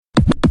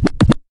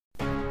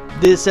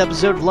This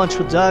episode of Lunch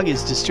with Doug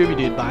is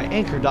distributed by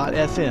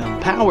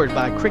Anchor.fm, powered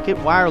by Cricket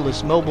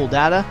Wireless Mobile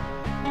Data.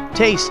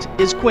 Taste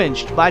is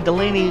quenched by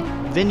Delaney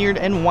Vineyard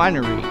and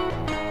Winery,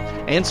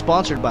 and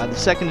sponsored by the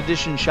Second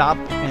Edition Shop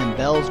and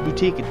Bell's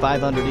Boutique at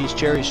 500 East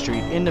Cherry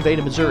Street in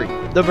Nevada, Missouri.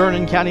 The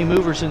Vernon County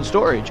Movers in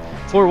Storage,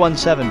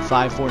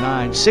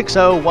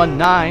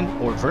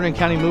 417-549-6019 or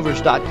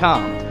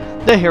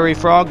VernonCountyMovers.com. The Harry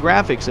Frog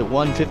Graphics at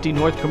 150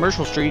 North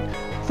Commercial Street,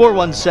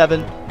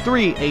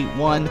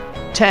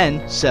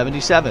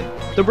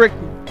 417-381-1077. The Brick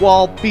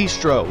Wall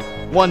Bistro,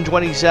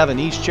 127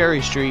 East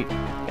Cherry Street,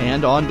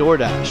 and on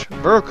DoorDash.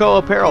 Verco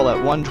Apparel at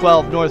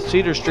 112 North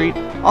Cedar Street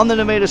on the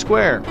Nevada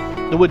Square.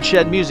 The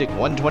Woodshed Music,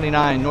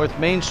 129 North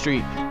Main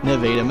Street,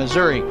 Nevada,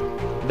 Missouri.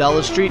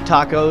 Bella's Street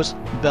Tacos,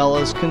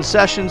 Bella's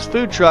Concessions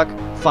Food Truck,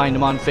 find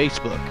them on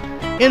Facebook.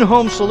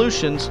 In-Home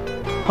Solutions,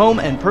 Home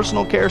and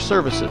Personal Care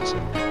Services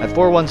at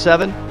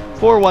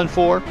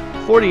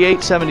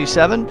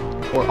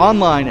 417-414-4877 or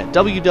online at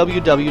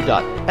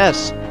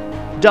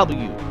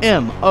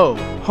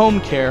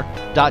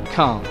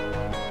www.swmohomecare.com.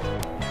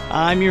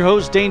 I'm your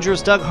host,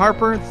 Dangerous Doug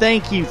Harper.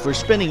 Thank you for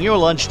spending your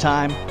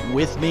lunchtime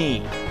with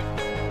me.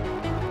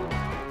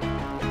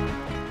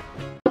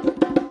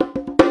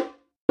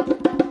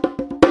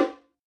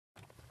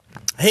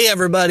 Hey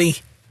everybody,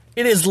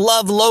 it is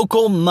Love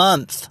Local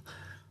Month.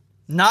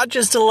 Not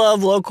just a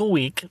Love Local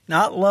Week,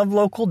 not Love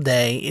Local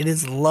Day, it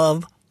is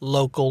Love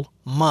Local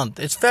Month.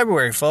 It's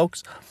February,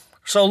 folks.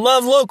 So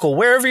love local,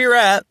 wherever you're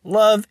at,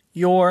 love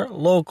your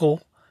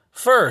local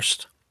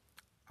first.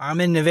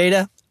 I'm in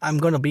Nevada. I'm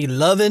going to be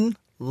loving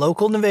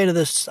local Nevada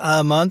this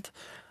month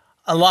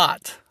a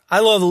lot.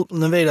 I love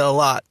Nevada a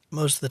lot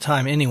most of the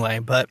time anyway,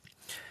 but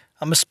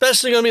I'm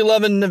especially going to be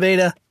loving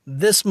Nevada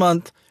this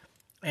month,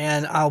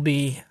 and I'll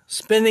be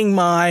spending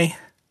my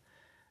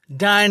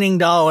dining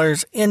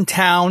dollars in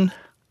town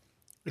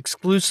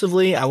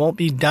exclusively. I won't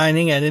be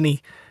dining at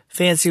any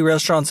fancy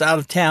restaurants out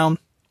of town.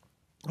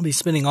 I'll be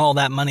spending all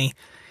that money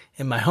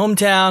in my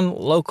hometown,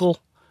 local,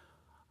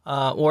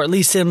 or at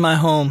least in my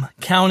home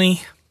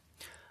county.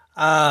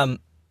 I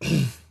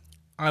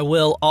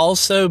will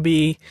also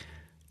be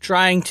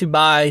trying to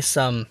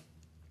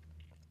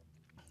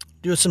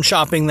do some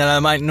shopping that I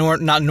might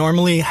not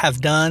normally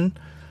have done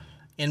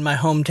in my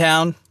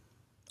hometown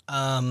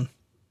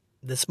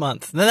this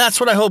month. And that's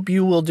what I hope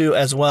you will do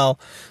as well.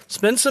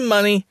 Spend some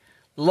money,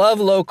 love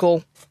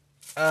local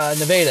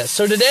Nevada.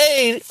 So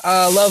today,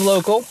 love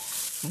local.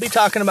 We'll be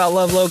talking about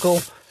love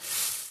local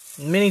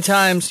many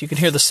times. You can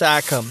hear the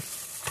sack come.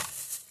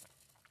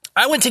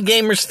 I went to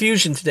Gamers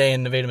Fusion today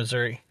in Nevada,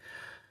 Missouri.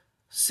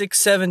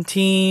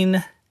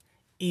 617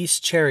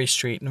 East Cherry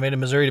Street, Nevada,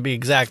 Missouri to be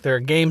exact. They're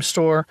a game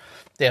store.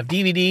 They have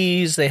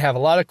DVDs. They have a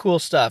lot of cool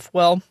stuff.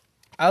 Well,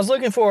 I was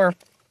looking for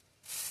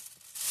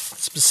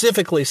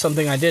specifically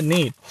something I did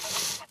need,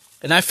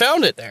 and I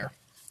found it there.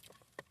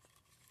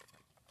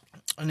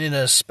 I need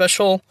a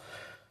special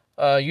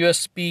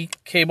USB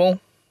cable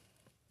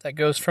that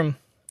goes from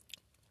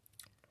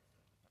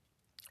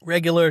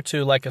regular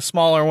to like a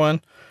smaller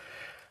one.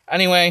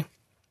 Anyway,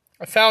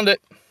 I found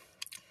it.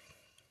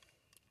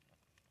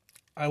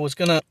 I was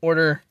gonna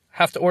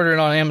have to order it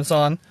on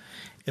Amazon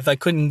if I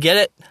couldn't get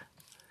it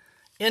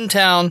in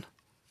town,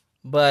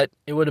 but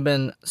it would have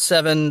been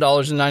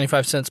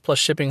 $7.95 plus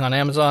shipping on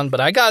Amazon. But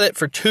I got it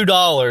for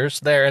 $2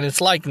 there, and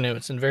it's like new.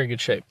 It's in very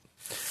good shape.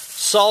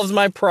 Solved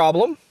my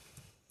problem.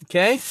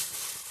 Okay.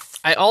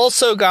 I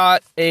also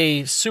got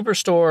a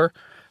Superstore.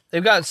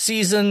 They've got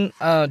season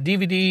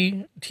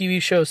DVD TV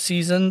show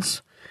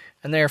seasons,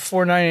 and they're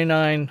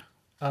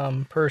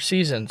 $4.99 per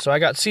season. So I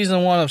got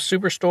season 1 of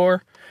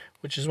Superstore,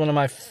 which is one of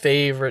my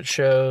favorite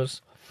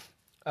shows,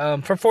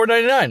 for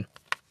 $4.99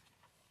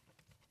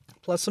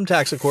 plus some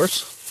tax, of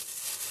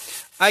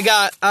course.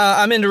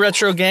 I'm into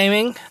retro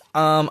gaming.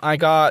 I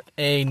got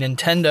a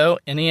Nintendo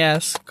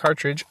NES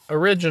cartridge,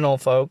 original,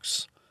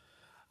 folks.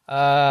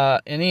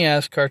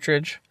 NES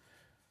cartridge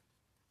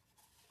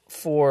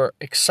for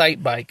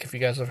Excitebike, if you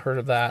guys have heard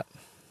of that.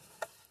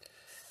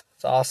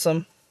 It's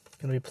awesome.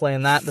 Gonna be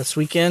playing that this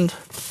weekend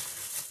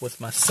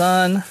with my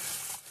son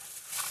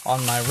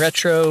on my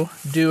retro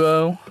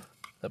duo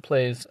that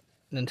plays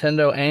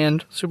Nintendo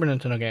and Super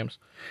Nintendo games.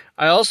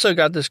 I also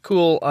got this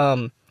cool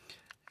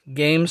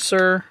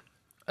GameSir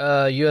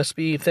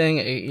USB thing.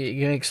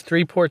 It makes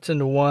 3 ports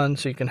into one,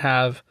 so you can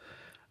have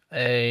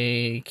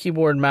a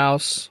keyboard on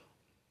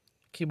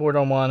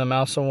one, a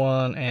mouse on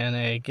one, and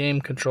a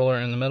game controller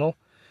in the middle.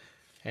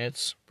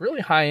 It's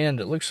really high end.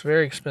 It looks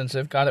very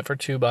expensive. Got it for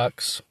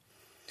 $2.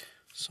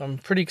 So I'm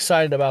pretty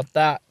excited about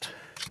that.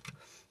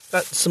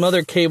 Got some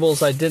other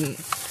cables I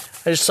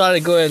just thought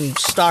I'd go ahead and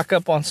stock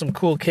up on some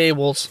cool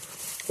cables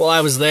while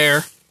I was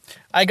there.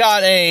 I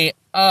got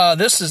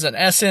this is an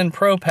SN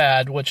Pro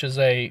Pad, which is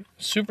a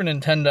Super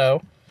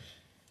Nintendo.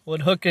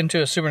 Would hook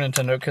into a Super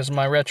Nintendo because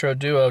my Retro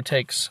Duo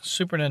takes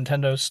Super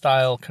Nintendo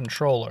style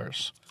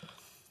controllers.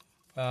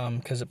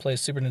 Because it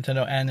plays Super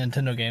Nintendo and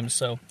Nintendo games.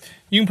 So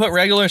you can put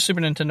regular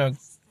Super Nintendo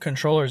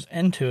controllers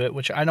into it,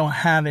 which I don't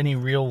have any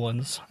real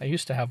ones. I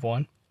used to have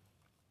one.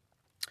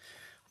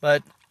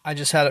 But I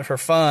just had it for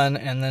fun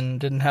and then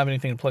didn't have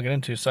anything to plug it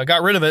into. So I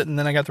got rid of it, and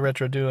then I got the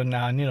Retro Duo, and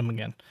now I need them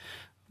again.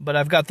 But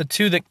I've got the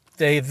two that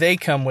they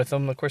come with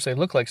them. Of course, they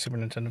look like Super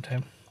Nintendo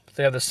tape.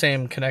 They have the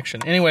same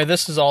connection. Anyway,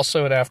 this is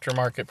also an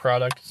aftermarket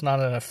product. It's not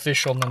an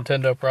official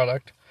Nintendo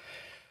product.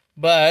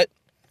 But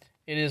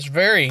it is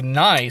very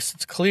nice.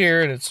 It's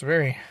clear, and it's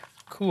very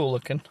cool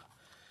looking.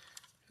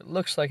 It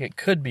looks like it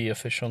could be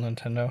official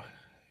Nintendo,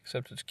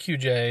 except it's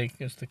QJ.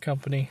 It's the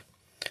company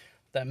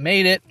that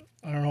made it.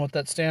 I don't know what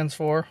that stands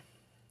for.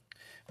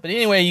 But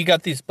anyway, you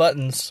got these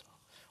buttons,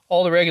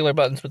 all the regular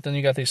buttons, but then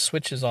you got these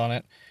switches on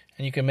it,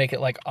 and you can make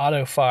it like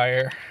auto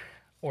fire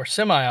or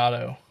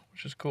semi-auto,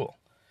 which is cool.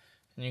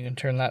 And you can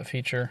turn that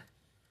feature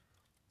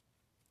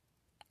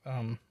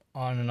on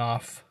and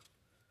off.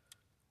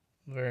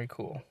 Very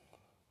cool.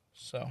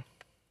 So,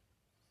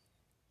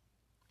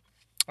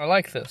 I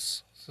like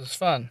this. This is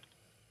fun.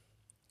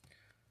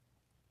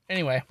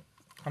 Anyway,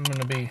 I'm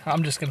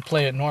just gonna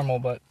play it normal,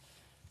 but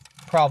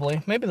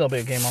maybe there'll be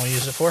a game I'll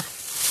use it for.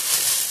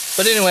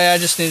 But anyway, I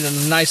just needed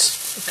a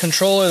nice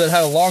controller that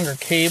had a longer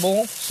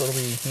cable, so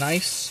it'll be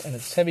nice, and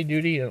it's heavy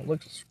duty, and it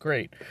looks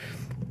great.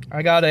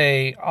 I got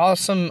a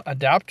awesome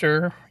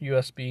adapter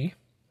USB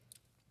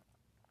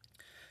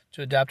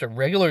to adapt a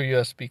regular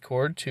USB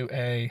cord to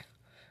a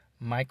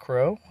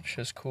micro, which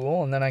is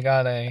cool. And then I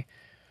got a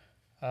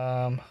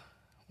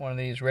one of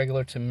these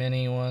regular to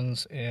mini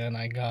ones, and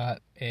I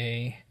got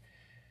a,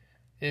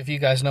 if you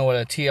guys know what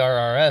a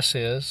TRRS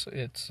is,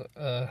 it's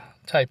a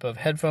type of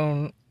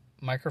headphone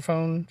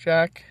microphone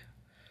jack,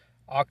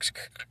 aux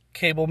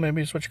cable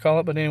maybe is what you call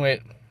it, but anyway,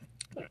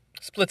 it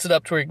splits it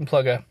up to where you can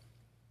plug a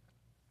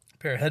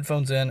pair of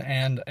headphones in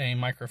and a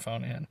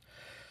microphone in,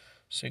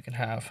 so you can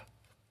have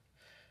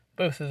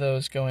both of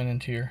those going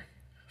into your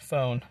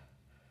phone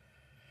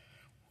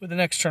with an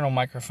external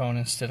microphone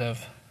instead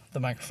of the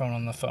microphone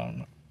on the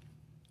phone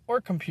or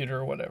computer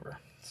or whatever.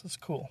 This is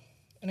cool.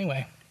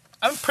 Anyway,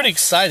 I'm pretty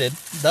excited.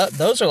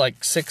 Those are like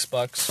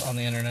 $6 on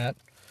the internet,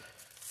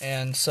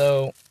 and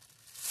so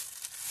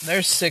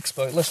there's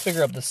 $6. Let's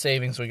figure up the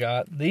savings we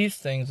got. These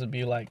things would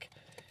be like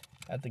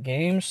at the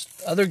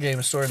other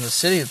game store in the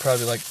city, it'd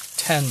probably be like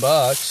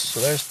 $10. So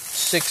there's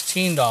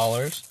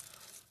 $16.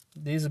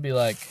 These would be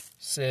like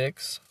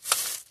 $6.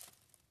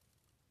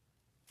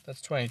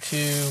 That's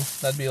 $22.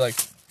 That'd be like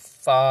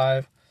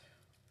 $5.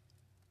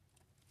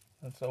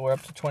 And so we're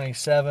up to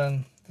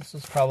 $27. This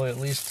is probably at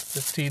least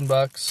 $15.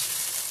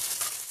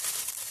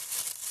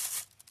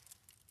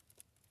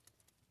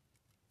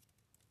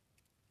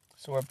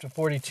 So we're up to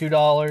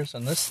 $42,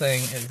 and this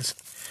thing is,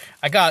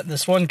 I got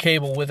this one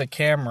cable with a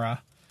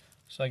camera,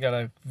 so I got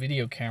a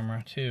video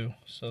camera too,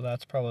 so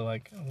that's probably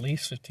like at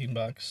least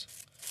 $15.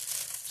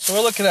 So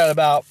we're looking at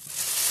about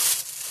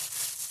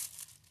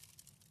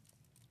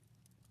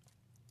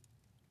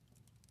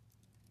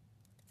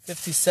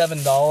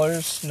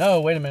 $57.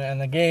 No, wait a minute,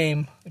 and the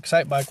game,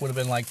 Excitebike would have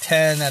been like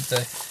 $10 at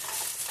the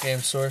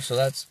game store, so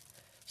that's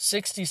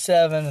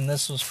 $67, and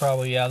this was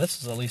probably, yeah,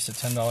 this is at least a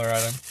 $10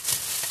 item.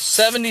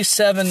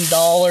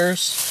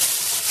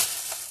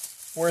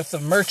 $77 worth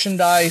of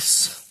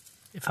merchandise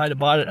if I'd have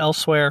bought it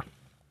elsewhere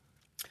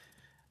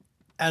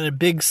at a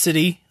big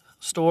city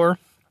store.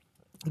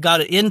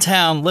 Got it in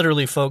town,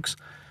 literally, folks,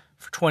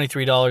 for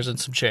 $23 and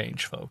some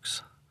change,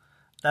 folks.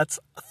 That's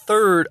a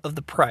third of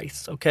the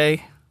price, okay?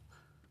 A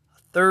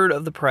third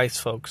of the price,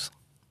 folks.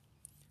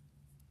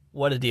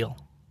 What a deal.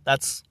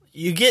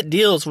 You get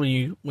deals when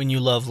you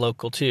love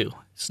local too.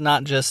 It's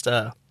not just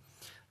a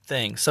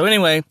thing. So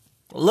anyway,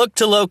 look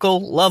to local,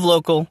 love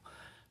local.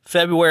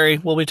 February,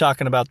 we'll be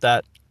talking about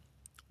that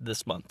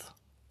this month.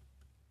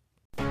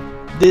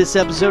 This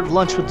episode of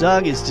Lunch with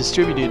Doug is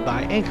distributed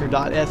by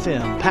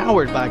Anchor.fm,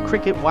 powered by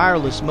Cricket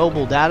Wireless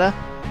Mobile Data.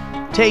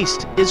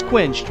 Taste is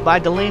quenched by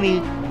Delaney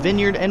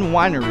Vineyard and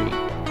Winery.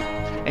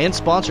 And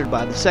sponsored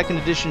by the Second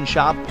Edition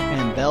Shop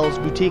and Bell's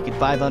Boutique at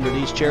 500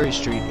 East Cherry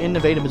Street in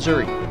Nevada,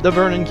 Missouri. The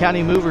Vernon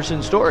County Movers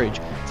and Storage,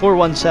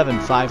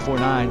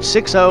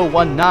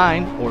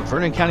 417-549-6019 or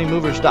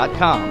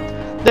VernonCountyMovers.com.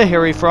 The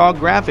Harry Frog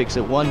Graphics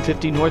at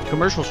 150 North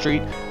Commercial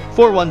Street,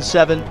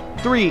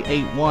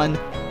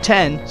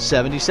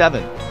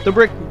 417-381-1077. The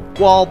Brick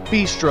Wall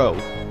Bistro,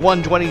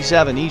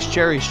 127 East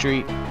Cherry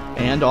Street,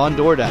 and on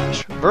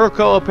DoorDash.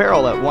 Verco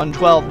Apparel at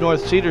 112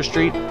 North Cedar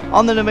Street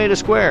on the Nevada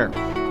Square.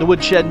 The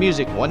Woodshed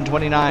Music,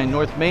 129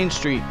 North Main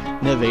Street,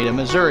 Nevada,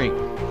 Missouri.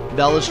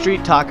 Bella's Street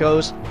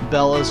Tacos,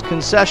 Bella's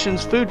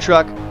Concessions Food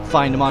Truck,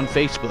 find them on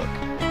Facebook.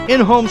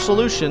 In-Home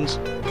Solutions,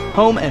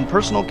 Home and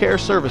Personal Care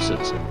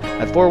Services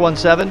at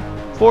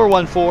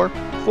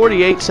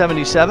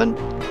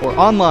 417-414-4877 or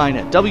online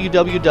at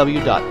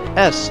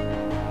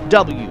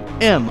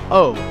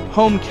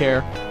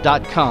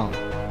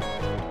www.swmohomecare.com.